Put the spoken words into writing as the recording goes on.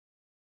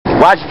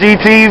Watch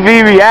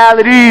GTV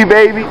Reality,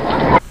 baby.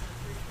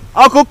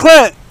 Uncle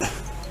Clint.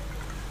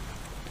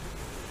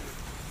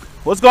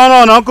 What's going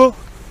on, Uncle?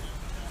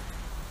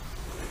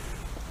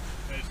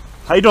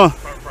 How you doing?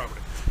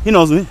 He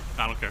knows me.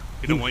 I don't care.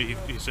 He don't want you.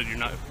 He said you're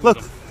not. Look.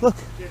 Not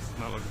looking.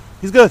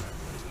 He's good.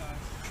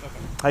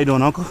 How you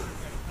doing, Uncle?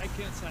 I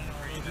can't sign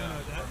over. You doing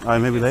with that? All right,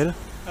 maybe later.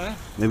 Huh?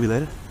 Maybe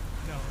later.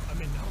 No, I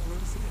mean no.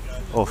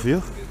 Oh, for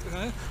you?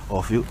 Huh?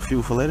 Oh, few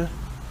for later.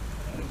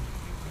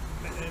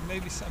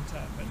 Maybe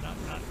sometime, but not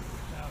now.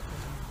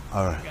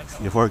 All right,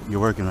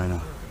 you're working right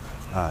now.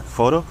 All right,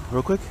 photo,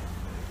 real quick.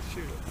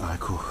 Shoot. All right,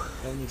 cool.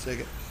 Hold on a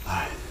second. All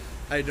right.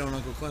 How you doing,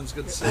 Uncle Clint? It's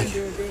good to see I'm you.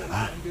 doing good.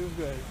 I'm doing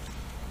good.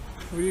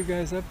 What are you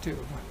guys up to?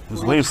 I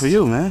was waiting for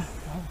you, man.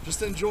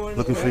 Just enjoying.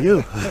 Looking for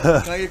you. Can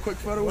I get a quick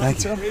photo with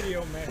you, too?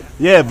 Radio man.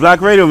 Yeah,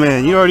 Black Radio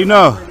Man. You already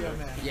know.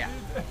 Yeah.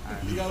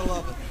 You gotta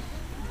love it.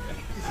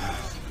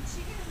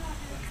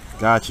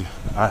 Got you.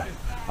 All right.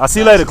 I'll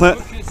see you later,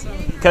 Clint.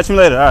 Catch me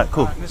later. All right,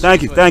 cool.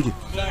 Thank you. All right.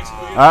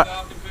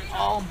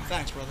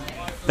 Thanks, brother.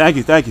 Thank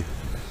you.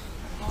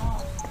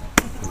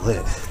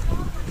 Lit.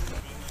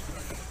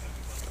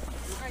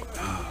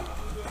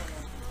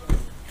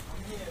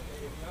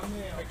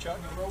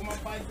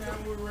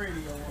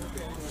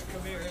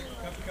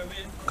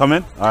 Come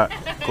in? All right,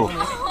 cool.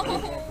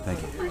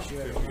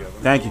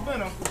 Thank you.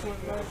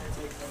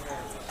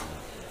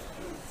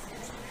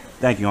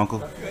 Thank you, Uncle.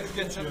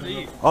 Get something to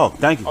eat. Oh,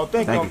 thank you. Oh,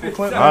 thank you, Uncle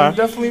Clint. All right.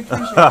 Definitely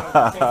appreciate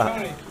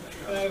it.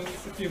 Tony, a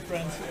few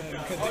friends.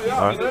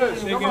 All right.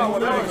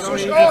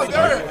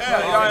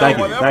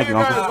 Thank you,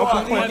 Uncle.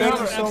 Uncle Clint, thank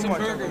you so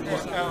much.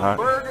 All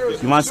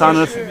right. You mind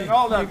signing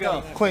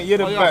Clint, you're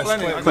the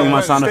best. Clint, you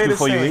mind signing Stay a few the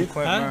before you same, leave?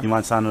 Clint, man. You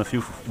mind signing a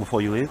few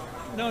before you leave?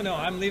 No,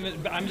 I'm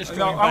leaving. I'm just No,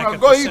 going I'm back. gonna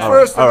go eat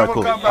first. All right, and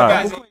cool. I'm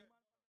gonna come back.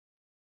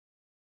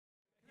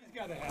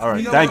 All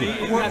right, thank you.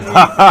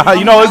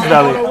 You know it's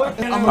belly.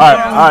 All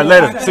right,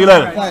 later. See you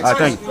later. All right,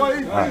 thank you.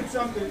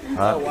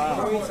 All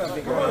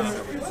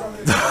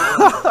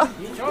right.